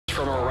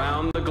from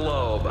around the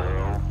globe.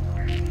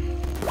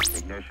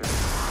 Ignition.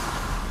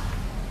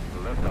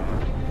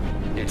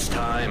 Liftoff. It's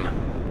time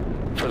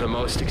for the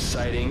most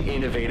exciting,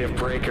 innovative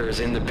breakers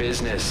in the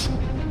business.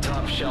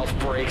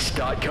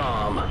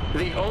 TopShelfBreaks.com,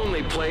 the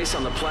only place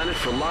on the planet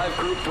for live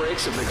group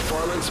breaks of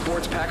McFarlane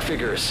Sports Pack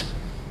figures.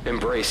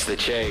 Embrace the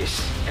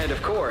chase. And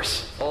of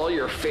course, all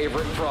your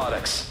favorite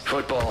products.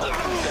 Football,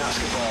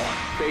 basketball,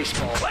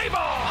 baseball,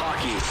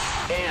 hockey,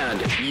 and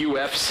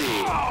UFC.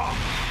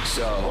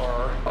 So,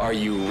 are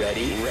you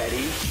ready?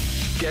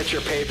 Get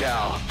your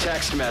PayPal,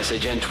 text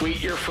message, and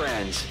tweet your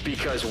friends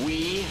because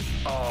we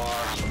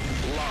are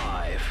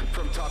live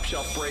from Top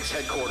Shelf Breaks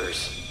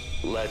headquarters.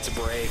 Let's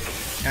break.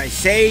 I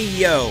say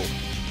yo.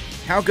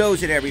 How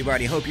goes it,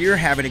 everybody? Hope you're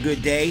having a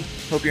good day.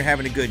 Hope you're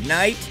having a good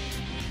night.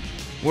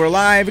 We're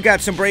live. We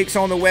got some breaks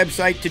on the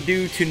website to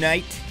do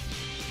tonight.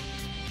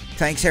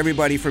 Thanks,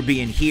 everybody, for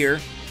being here.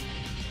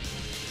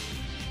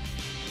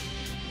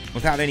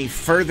 Without any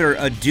further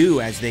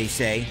ado, as they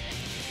say,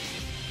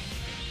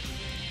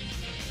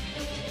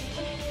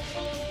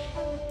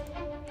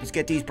 let's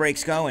get these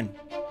breaks going.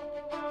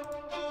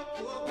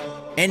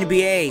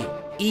 NBA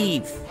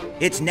Eve.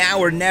 It's now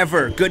or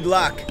never. Good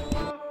luck.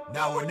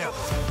 Now or never.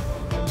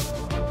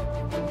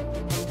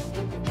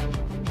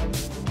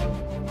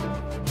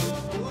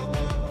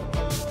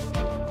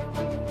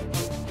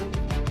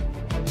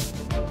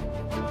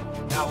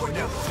 Now or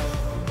never.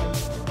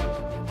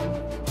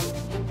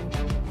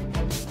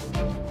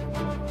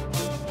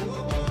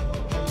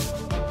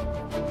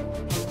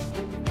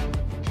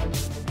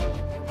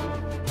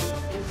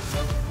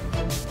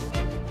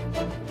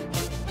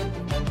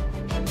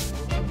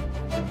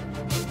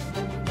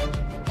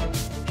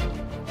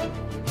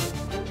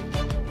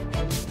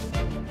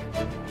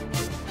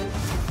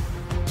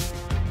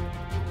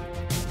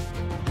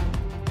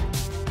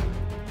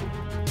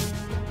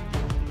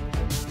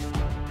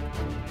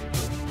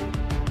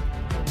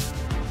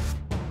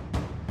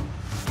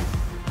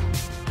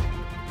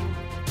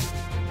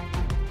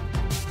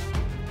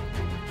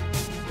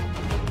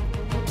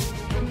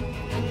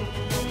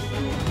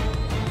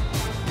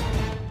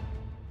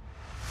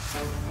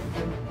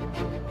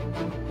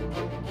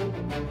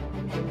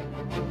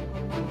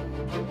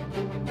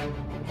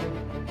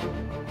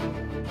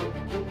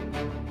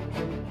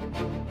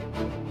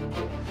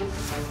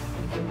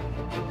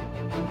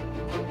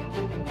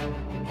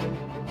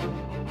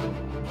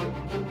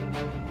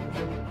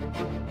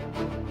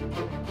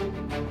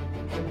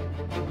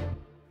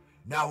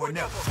 Now or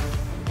never.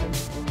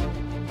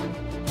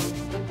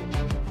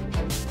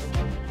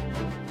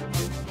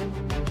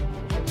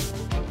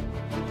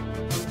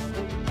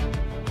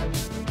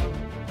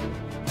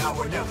 Now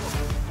or never.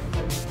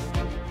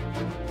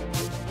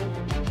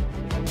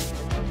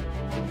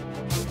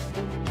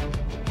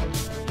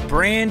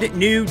 Brand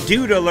new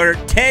dude alert,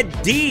 Ted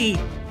D.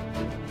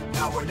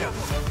 Now or never.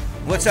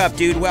 What's up,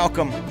 dude?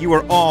 Welcome. You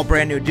were all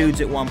brand new dudes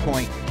at one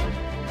point.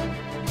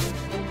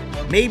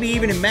 Maybe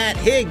even a Matt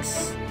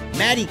Higgs.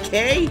 Matty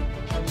K?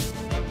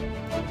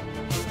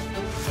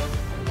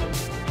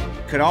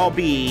 Could all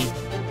be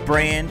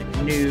brand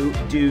new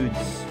dudes.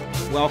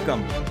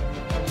 Welcome.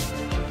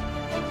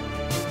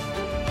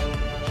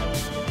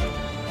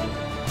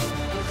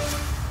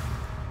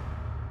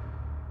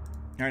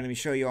 All right, let me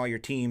show you all your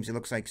teams. It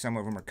looks like some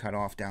of them are cut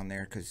off down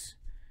there because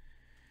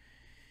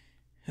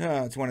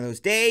it's one of those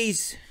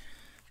days.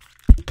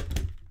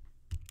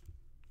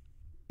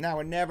 Now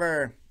or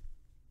never.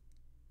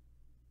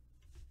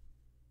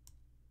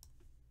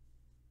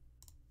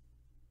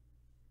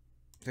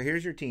 So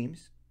here's your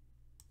teams.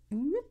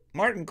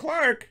 Martin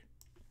Clark.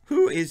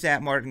 Who is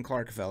that Martin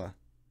Clark fella?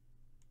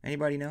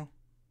 Anybody know?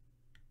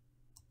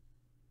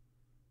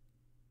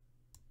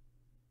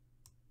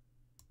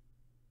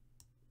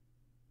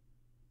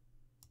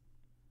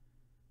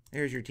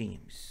 There's your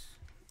teams.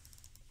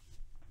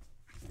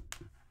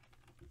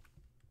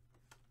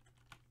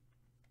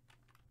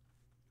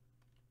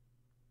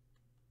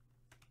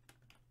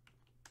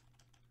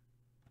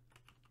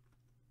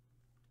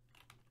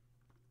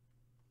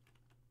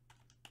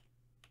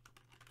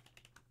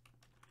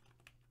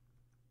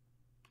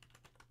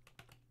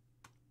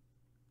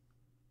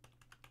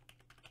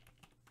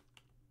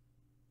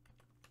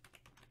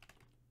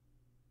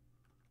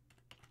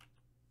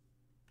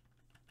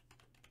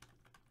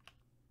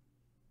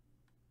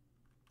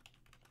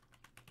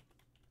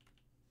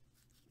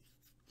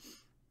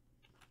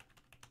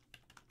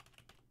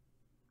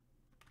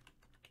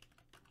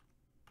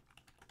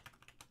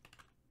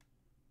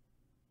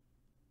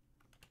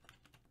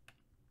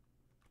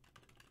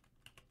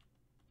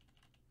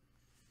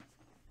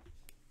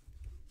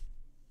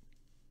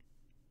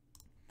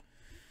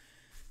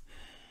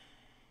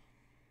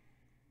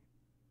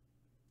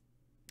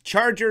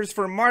 Chargers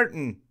for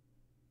Martin.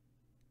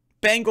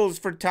 Bengals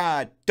for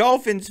Todd.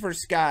 Dolphins for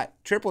Scott.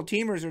 Triple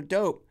teamers are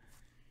dope.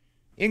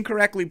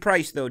 Incorrectly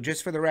priced, though,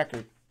 just for the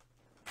record.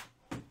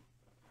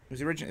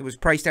 It was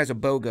priced as a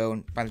BOGO,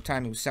 and by the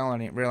time it was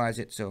selling, I didn't realize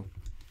it, so.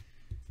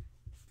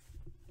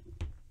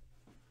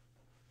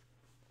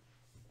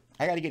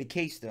 I got to get a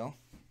case, though.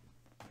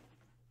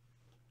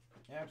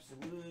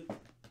 Absolute.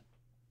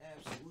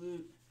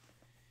 Absolute.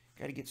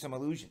 Got to get some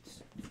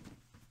illusions.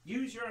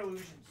 Use your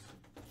illusions.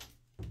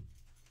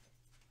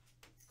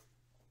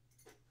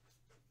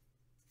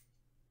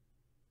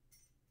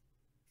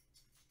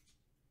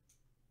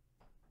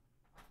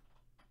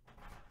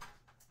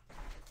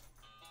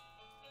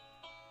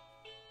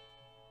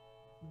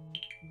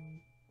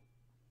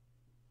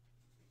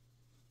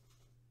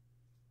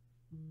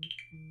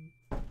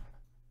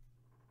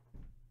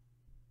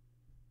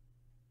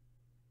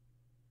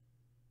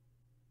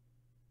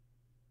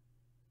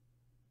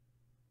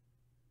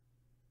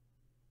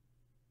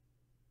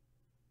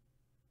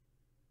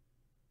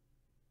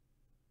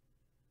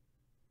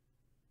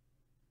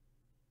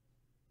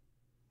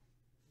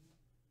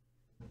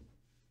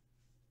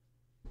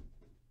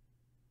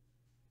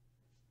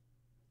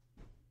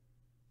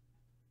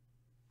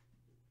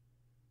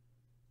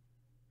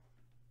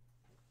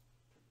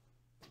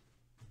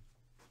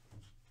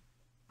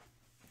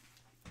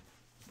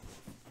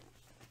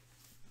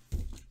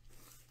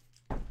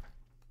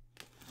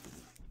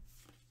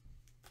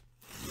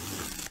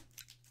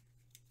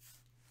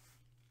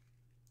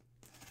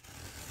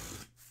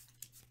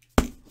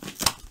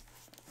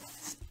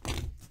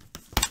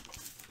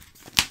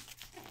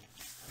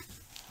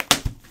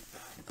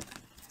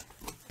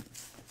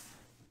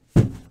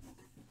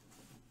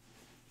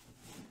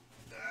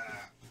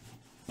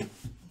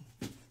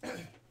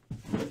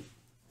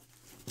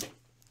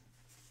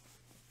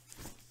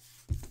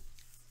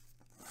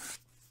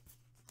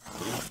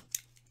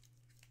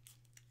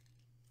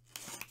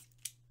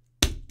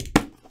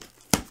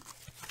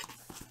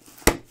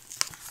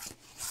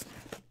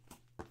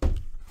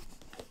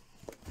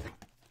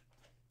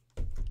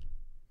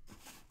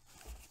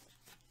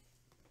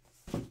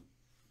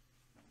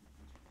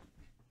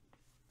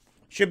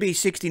 Should be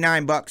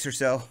 69 bucks or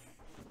so,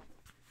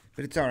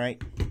 but it's all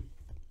right.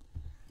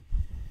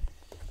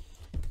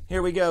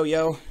 Here we go,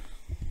 yo.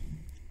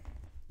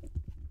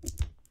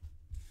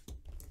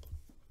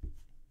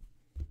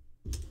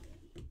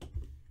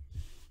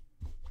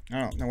 I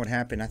don't know what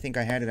happened. I think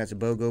I had it as a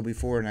BOGO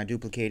before and I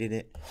duplicated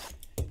it.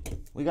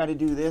 We got to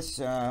do this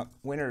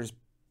winners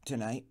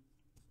tonight.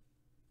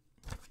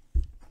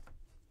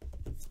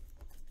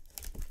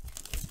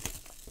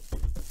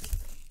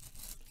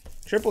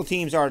 Triple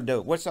teams are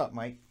dope. What's up,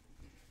 Mike?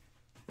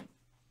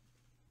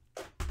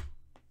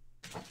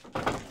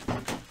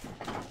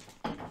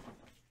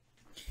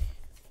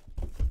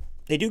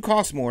 They do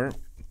cost more,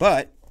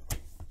 but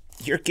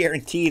you're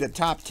guaranteed a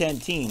top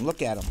 10 team.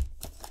 Look at them.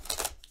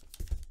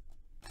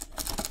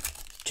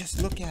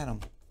 Just look at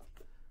them.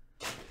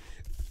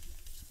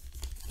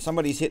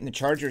 Somebody's hitting the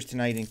Chargers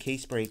tonight in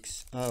case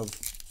breaks of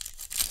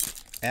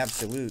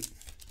Absolute.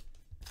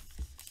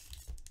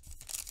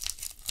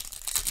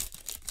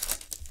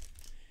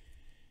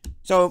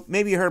 So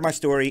maybe you heard my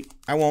story.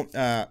 I won't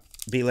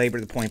belabor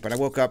the point, but I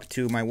woke up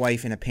to my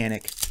wife in a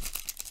panic.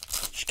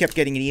 She kept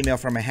getting an email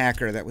from a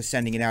hacker that was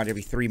sending it out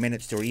every 3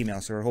 minutes to her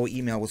email, so her whole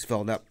email was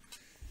filled up.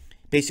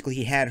 Basically,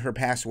 he had her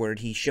password.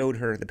 He showed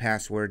her the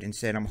password and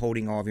said, I'm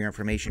holding all of your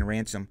information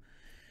ransom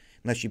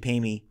unless you pay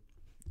me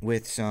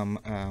with some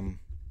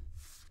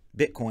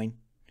Bitcoin.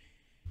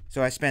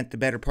 So I spent the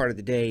better part of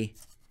the day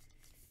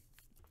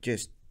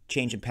just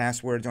changing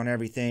passwords on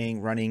everything,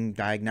 running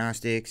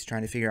diagnostics,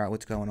 trying to figure out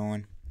what's going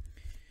on.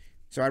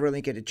 So I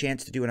really didn't get a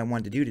chance to do what I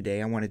wanted to do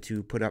today. I wanted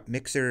to put up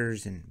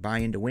mixers and buy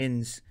into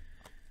wins.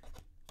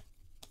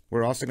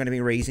 We're also going to be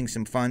raising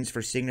some funds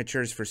for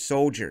signatures for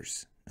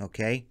soldiers,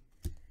 okay?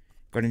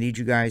 Going to need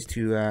you guys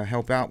to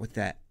help out with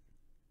that.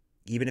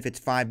 Even if it's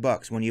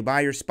 $5. When you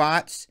buy your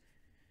spots,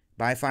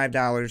 buy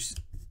 $5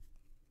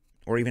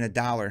 or even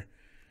 $1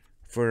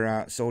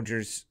 for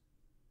soldiers,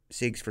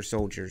 SIGs for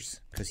soldiers,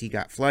 because he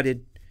got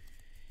flooded.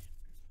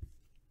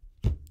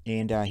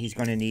 And he's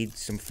going to need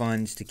some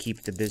funds to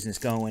keep the business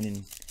going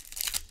and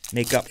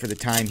make up for the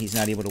time he's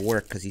not able to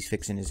work because he's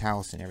fixing his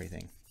house and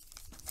everything.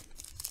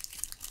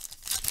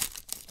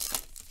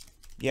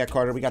 Yeah,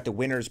 Carter, we got the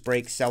winners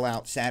break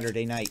sellout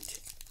Saturday night.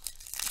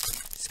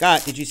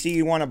 Scott, did you see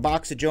you won a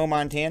box of Joe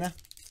Montana?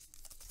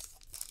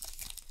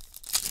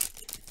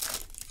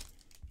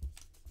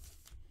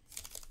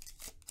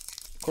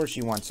 Of course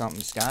you want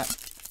something, Scott.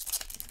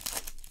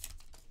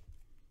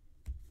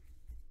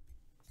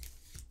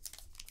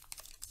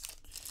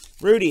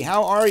 Rudy,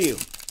 how are you?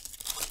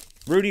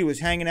 Rudy was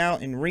hanging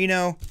out in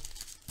Reno.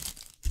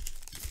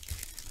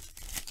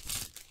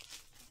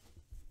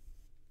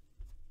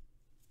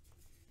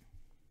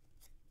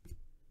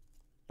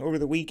 Over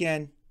the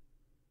weekend.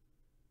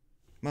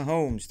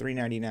 Mahomes,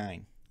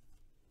 $3.99.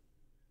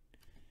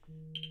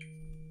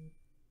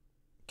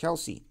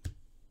 Kelsey.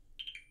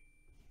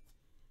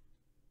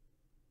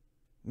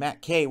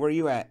 Matt K, where are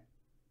you at?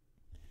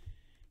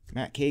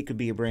 Matt K could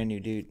be a brand new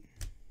dude.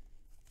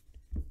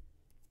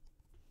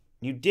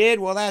 You did?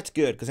 Well, that's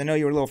good, because I know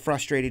you were a little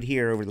frustrated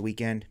here over the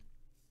weekend.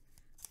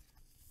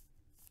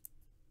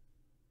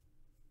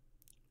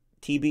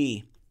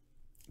 TB.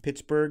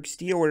 Pittsburgh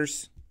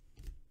Steelers.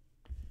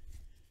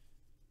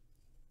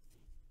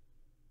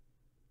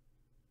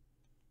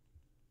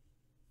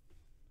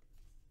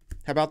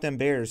 How about them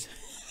Bears?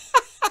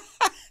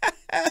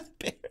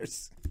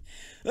 Bears.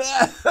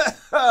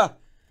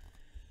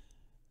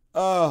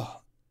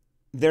 Oh,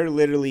 they're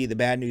literally the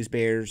bad news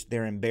Bears.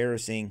 They're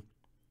embarrassing.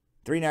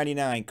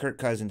 $3.99, Kirk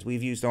Cousins.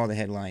 We've used all the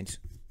headlines.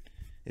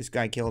 This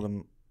guy killed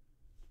him.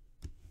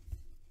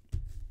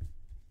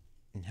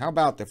 And how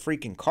about the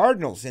freaking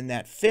Cardinals in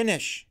that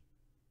finish?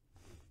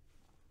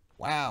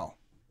 Wow.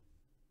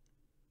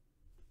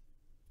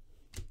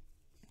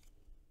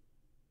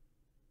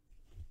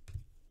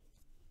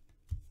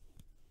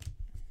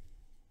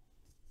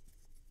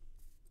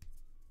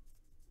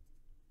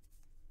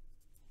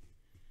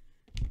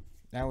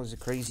 That was a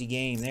crazy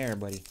game there,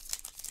 buddy.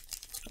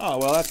 Oh,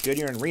 well, that's good.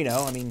 You're in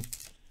Reno. I mean,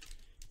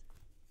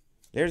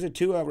 there's a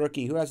Tua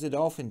rookie. Who has the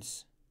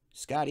Dolphins?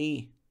 Scott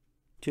E.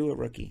 Tua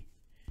rookie.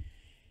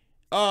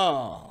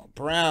 Oh,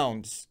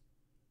 Browns.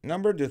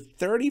 Number to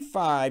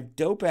 35,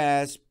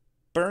 dope-ass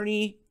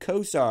Bernie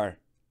Kosar.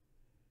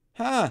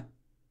 Huh.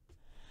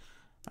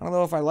 I don't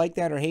know if I like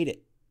that or hate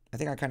it. I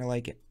think I kind of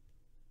like it.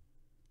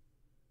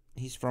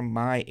 He's from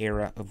my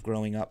era of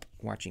growing up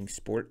watching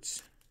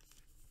sports.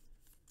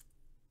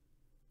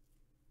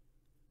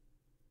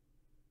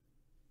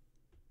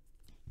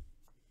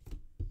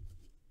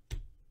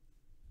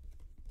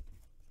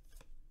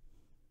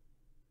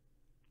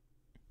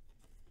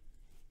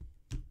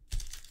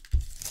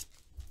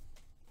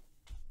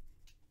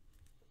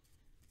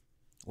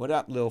 What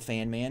up, Lil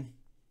Fan Man?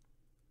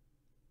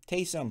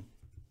 Taste some.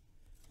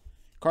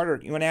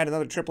 Carter, you want to add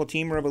another triple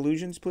teamer of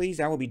illusions, please?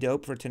 That would be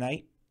dope for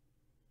tonight.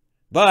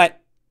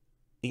 But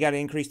you got to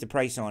increase the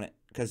price on it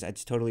because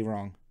that's totally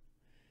wrong.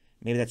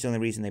 Maybe that's the only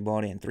reason they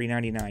bought in.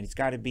 $3.99. It's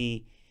got to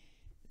be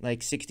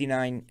like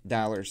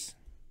 $69.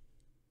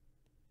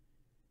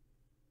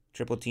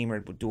 Triple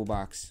teamer with dual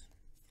box.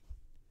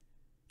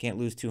 Can't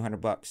lose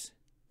 $200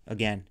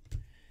 again.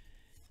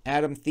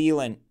 Adam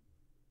Thielen.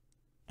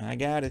 I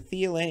got a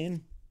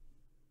Thielen.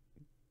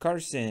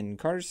 Carson.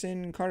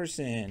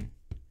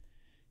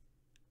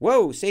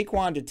 Whoa,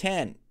 Saquon to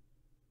 10.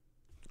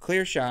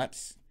 Clear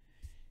shots.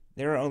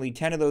 There are only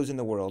 10 of those in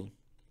the world.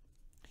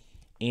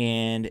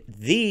 And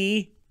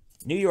the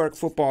New York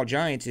Football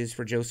Giants is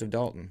for Joseph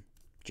Dalton.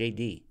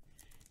 JD,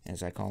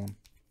 as I call him.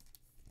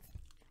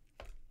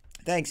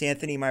 Thanks,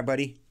 Anthony, my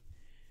buddy.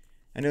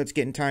 I know it's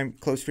getting time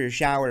close for your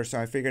shower,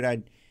 so I figured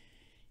I'd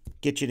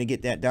get you to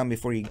get that done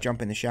before you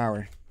jump in the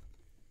shower.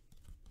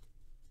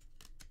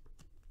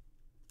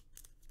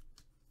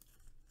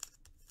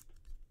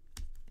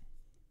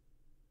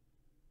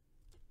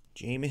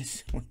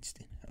 Jameis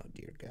Winston. Oh,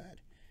 dear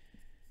God.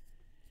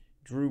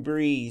 Drew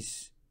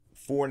Brees,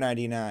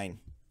 $4.99.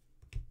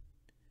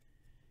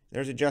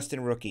 There's a Justin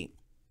rookie.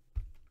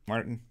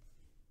 Martin.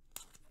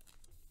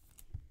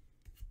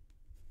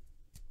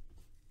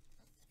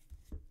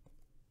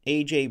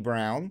 A.J.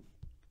 Brown.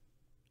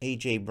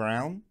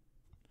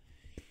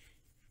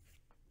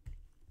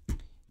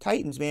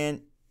 Titans,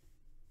 man.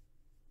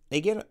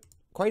 They get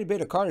quite a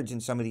bit of cards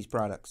in some of these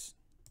products.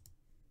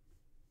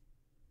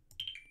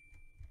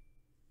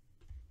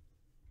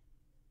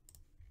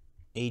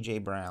 A.J.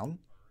 Brown.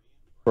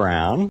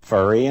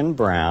 Furry and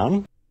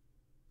brown.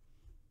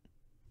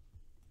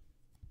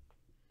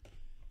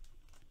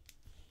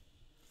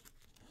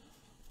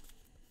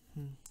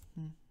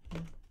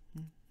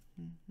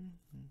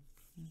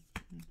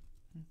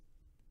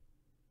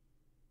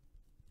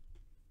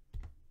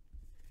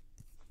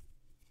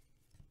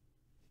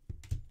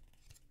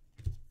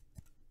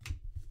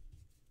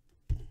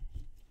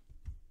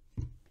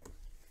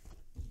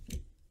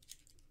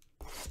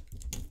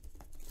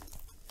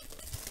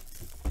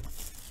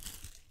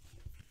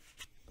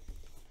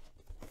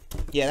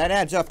 Yeah, that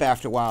adds up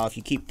after a while if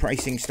you keep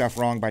pricing stuff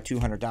wrong by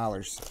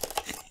 $200.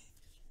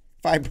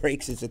 5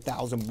 breaks is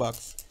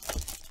 $1,000.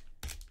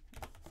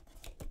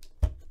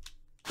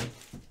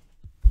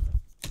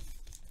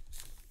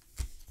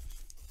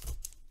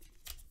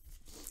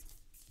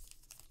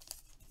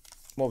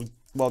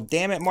 Well,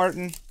 damn it,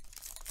 Martin.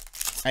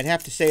 I'd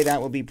have to say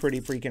that would be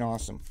pretty freaking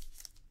awesome.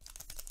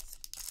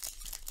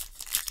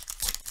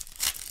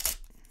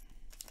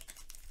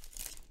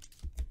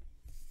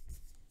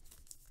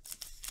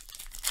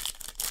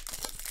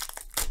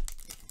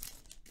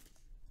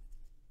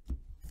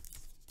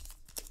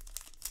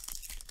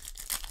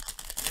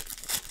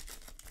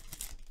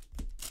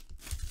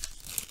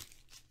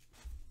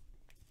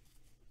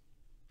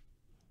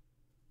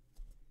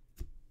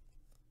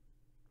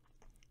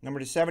 Number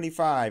to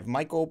 75,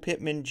 Michael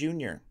Pittman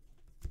Jr.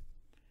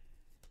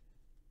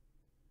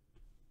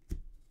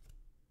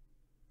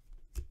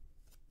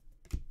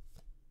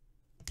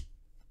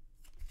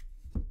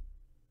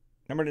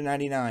 Number to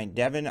 99,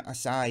 Devin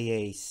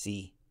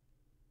Asiasi.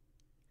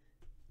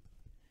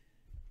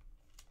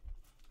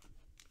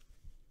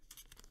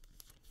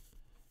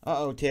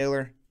 Uh-oh,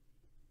 Taylor.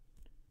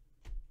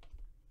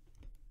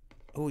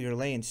 Oh, you're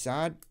laying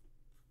sod?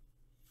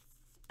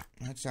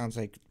 That sounds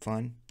like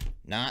fun.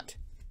 Not.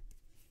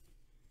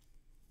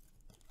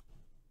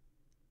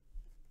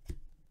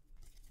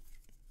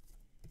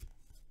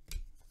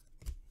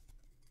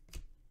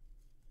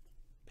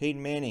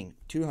 Peyton Manning,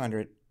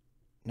 200.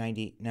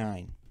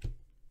 $4.99.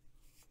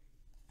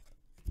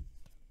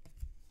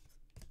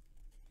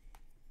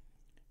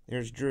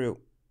 There's Drew.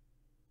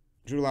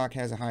 Drew Lock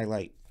has a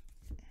highlight.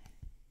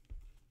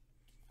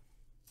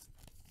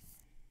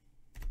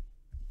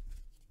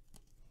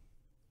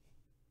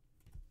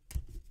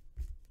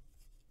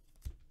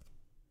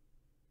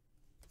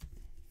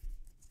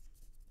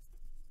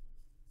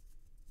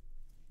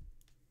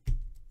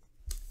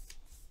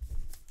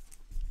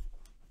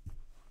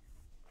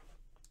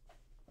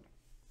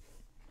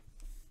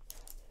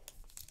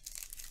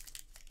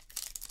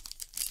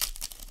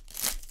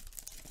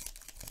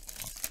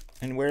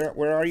 And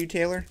where are you,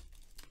 Taylor?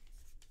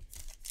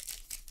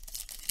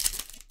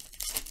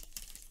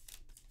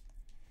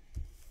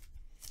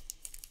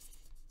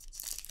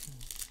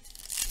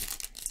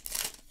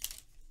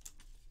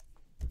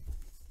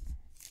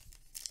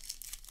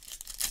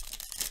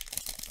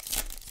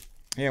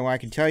 Yeah, well, I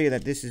can tell you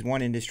that this is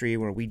one industry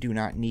where we do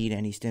not need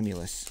any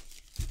stimulus.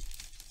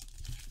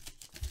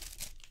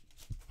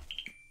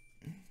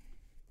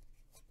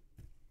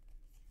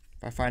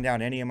 If I find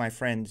out any of my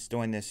friends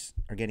doing this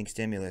are getting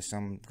stimulus,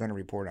 I'm going to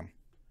report them.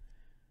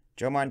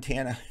 Joe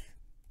Montana,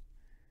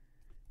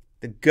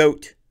 the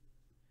GOAT.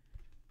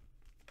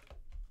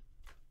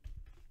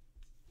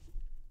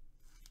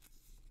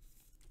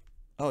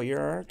 Oh, you're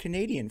our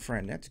Canadian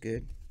friend. That's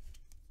good.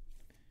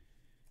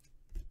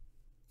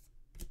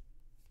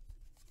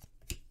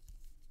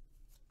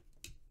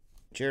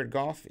 Jared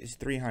Goff is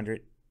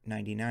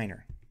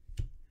 399er.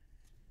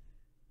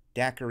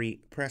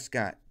 Daiquiri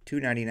Prescott,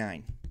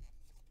 299.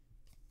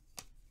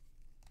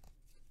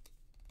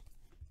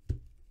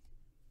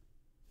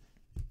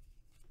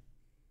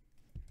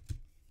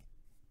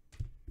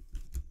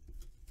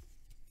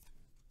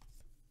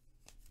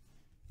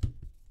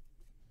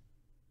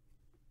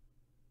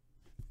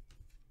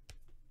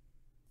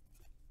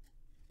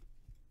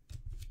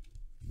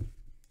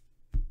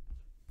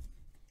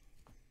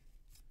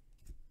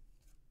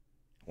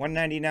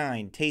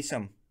 $199,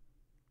 Taysom.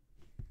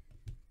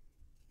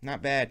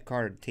 Not bad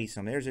card,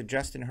 Taysom. There's a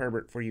Justin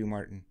Herbert for you,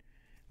 Martin.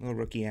 A little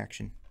rookie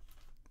action.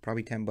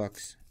 Probably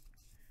 $10.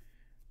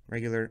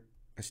 Regular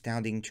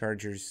astounding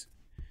Chargers.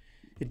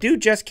 The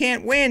dude just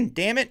can't win,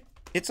 damn it.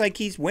 It's like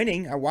he's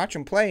winning. I watch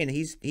him play and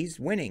he's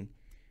winning.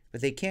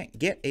 But they can't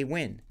get a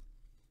win.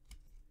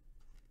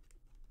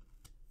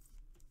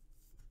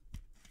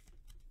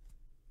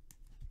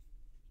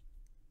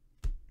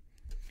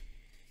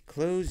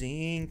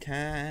 Closing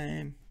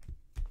time.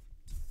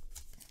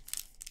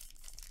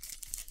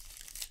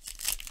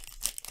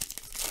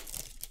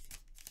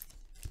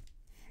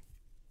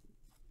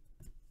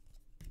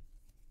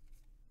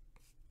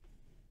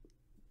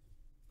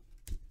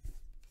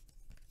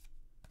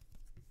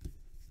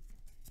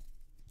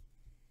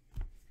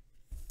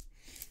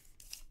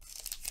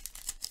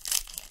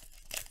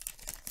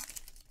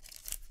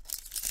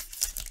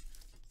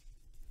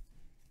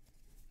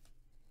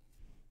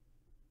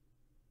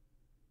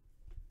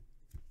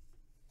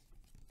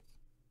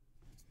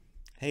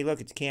 Hey,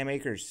 look, it's Cam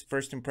Akers.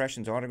 First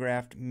Impressions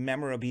autographed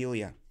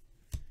memorabilia.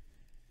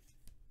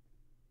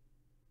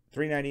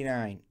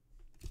 $3.99.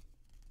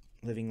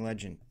 Living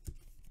legend.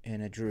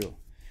 And a Drew.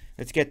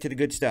 Let's get to the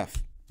good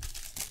stuff.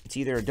 It's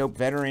either a dope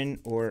veteran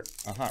or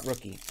a hot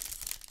rookie.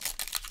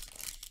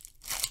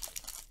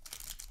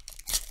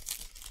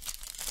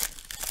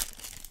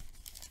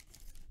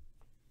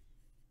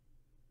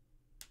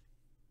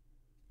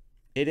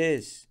 It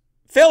is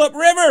Phillip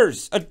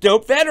Rivers, a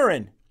dope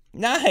veteran.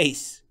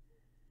 Nice.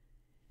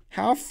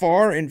 How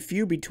far and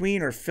few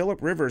between are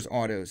Phillip Rivers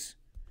autos?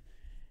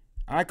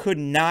 I could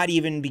not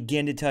even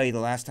begin to tell you the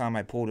last time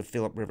I pulled a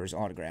Phillip Rivers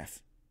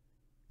autograph.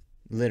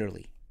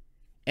 Literally.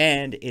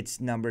 And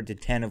it's numbered to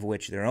 10 of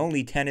which. There are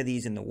only 10 of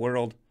these in the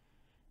world.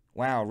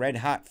 Wow, red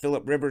hot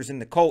Phillip Rivers in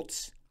the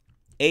Colts.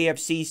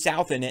 AFC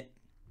South in it.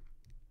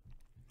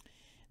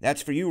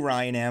 That's for you,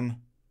 Ryan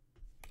M.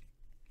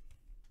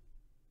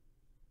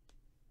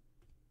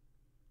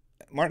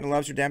 Martin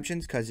loves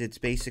redemptions because it's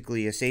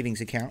basically a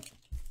savings account.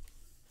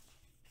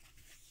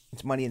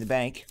 It's money in the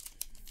bank.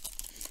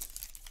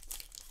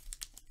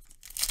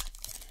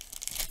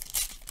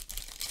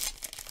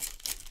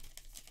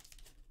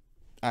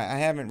 I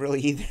haven't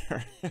really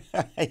either.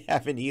 I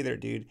haven't either,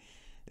 dude.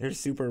 They're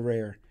super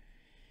rare.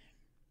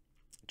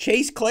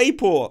 Chase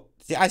Claypool.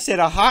 See, I said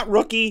a hot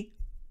rookie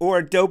or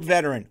a dope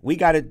veteran. We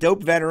got a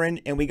dope veteran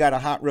and we got a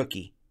hot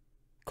rookie.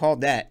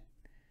 Called that.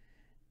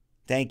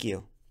 Thank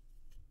you.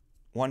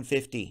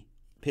 150.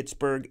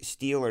 Pittsburgh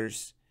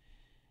Steelers.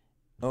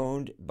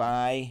 Owned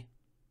by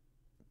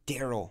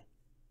Daryl.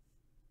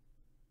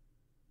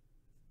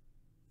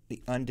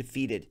 The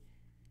undefeated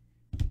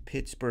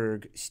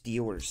Pittsburgh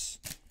Steelers.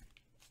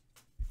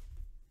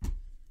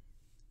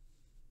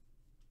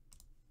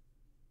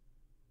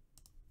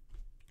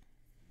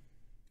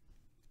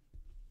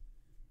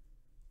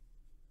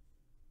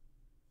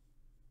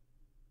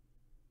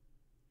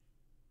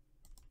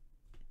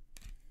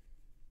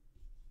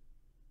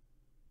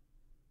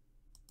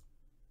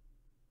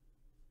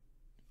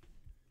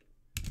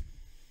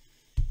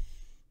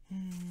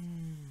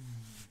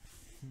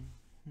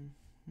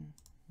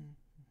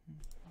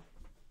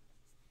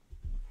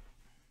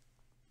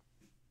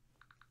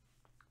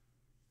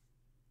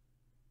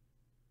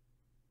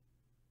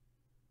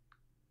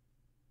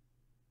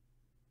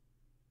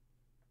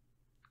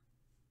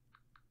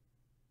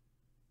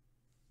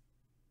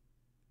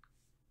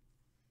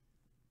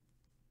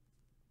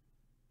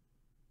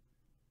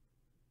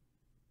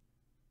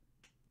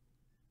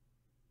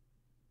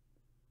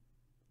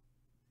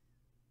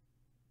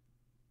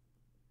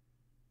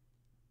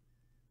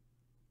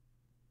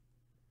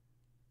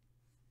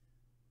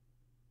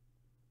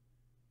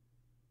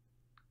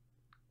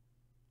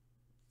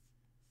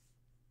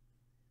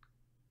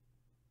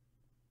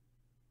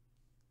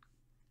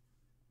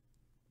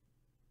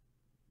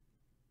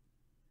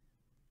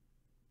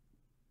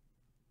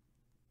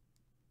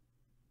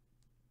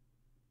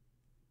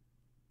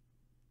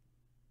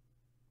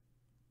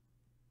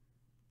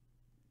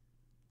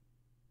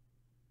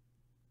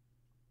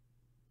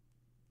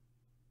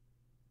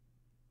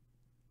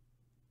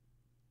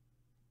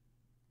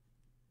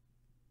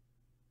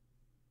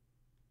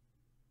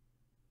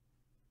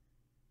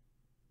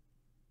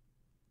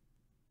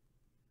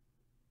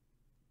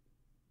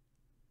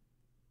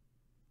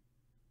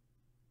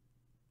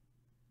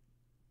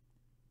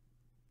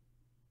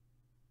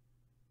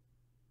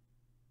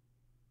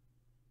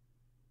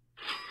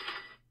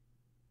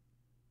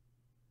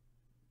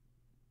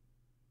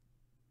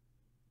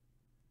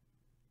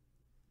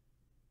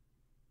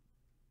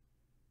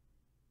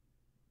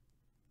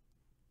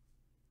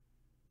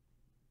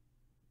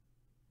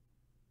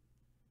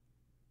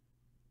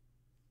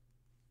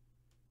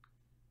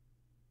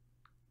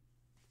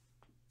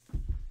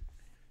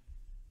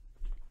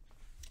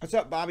 What's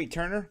up, Bobby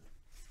Turner?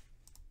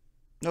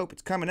 Nope,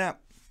 it's coming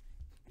up.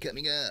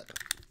 Coming up.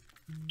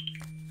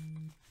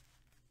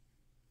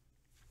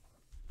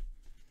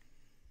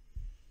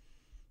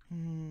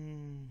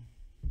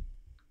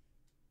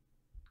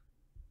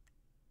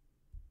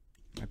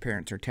 My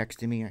parents are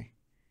texting me. I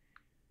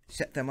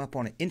set them up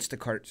on an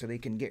Instacart so they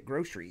can get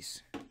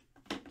groceries.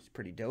 It's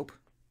pretty dope.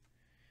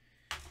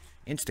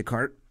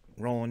 Instacart,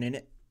 rolling in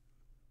it.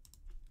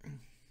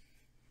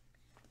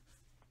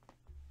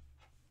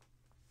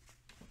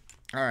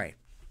 All right.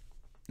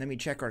 Let me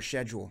check our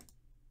schedule.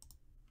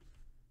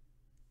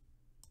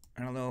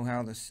 I don't know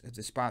how if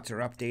the spots are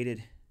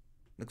updated.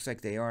 Looks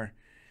like they are.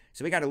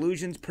 So we got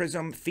Illusions,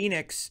 Prism,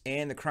 Phoenix,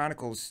 and the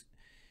Chronicles.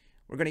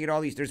 We're going to get all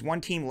these. There's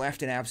one team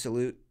left in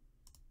Absolute,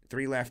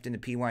 3 left in the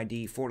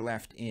PYD, 4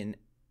 left in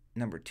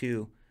number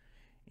 2.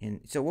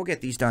 And so we'll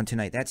get these done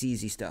tonight. That's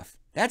easy stuff.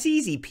 That's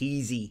easy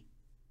peasy.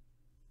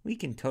 We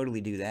can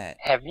totally do that.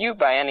 Have you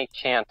by any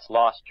chance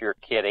lost your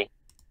kitty?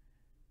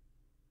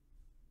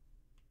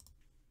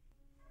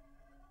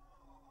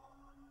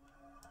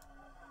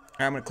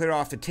 I'm going to clear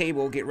off the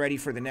table, get ready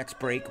for the next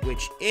break,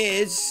 which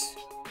is...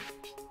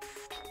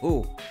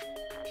 Ooh.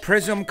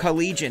 Prism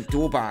Collegiate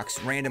Dual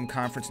Box Random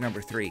Conference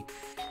number 3.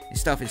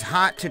 This stuff is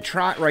hot to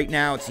trot right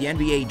now. It's the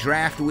NBA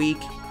Draft Week.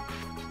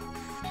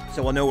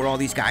 So we'll know where all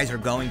these guys are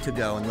going to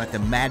go and let the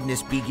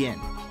madness begin.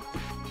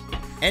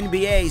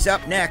 NBA's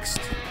up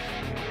next.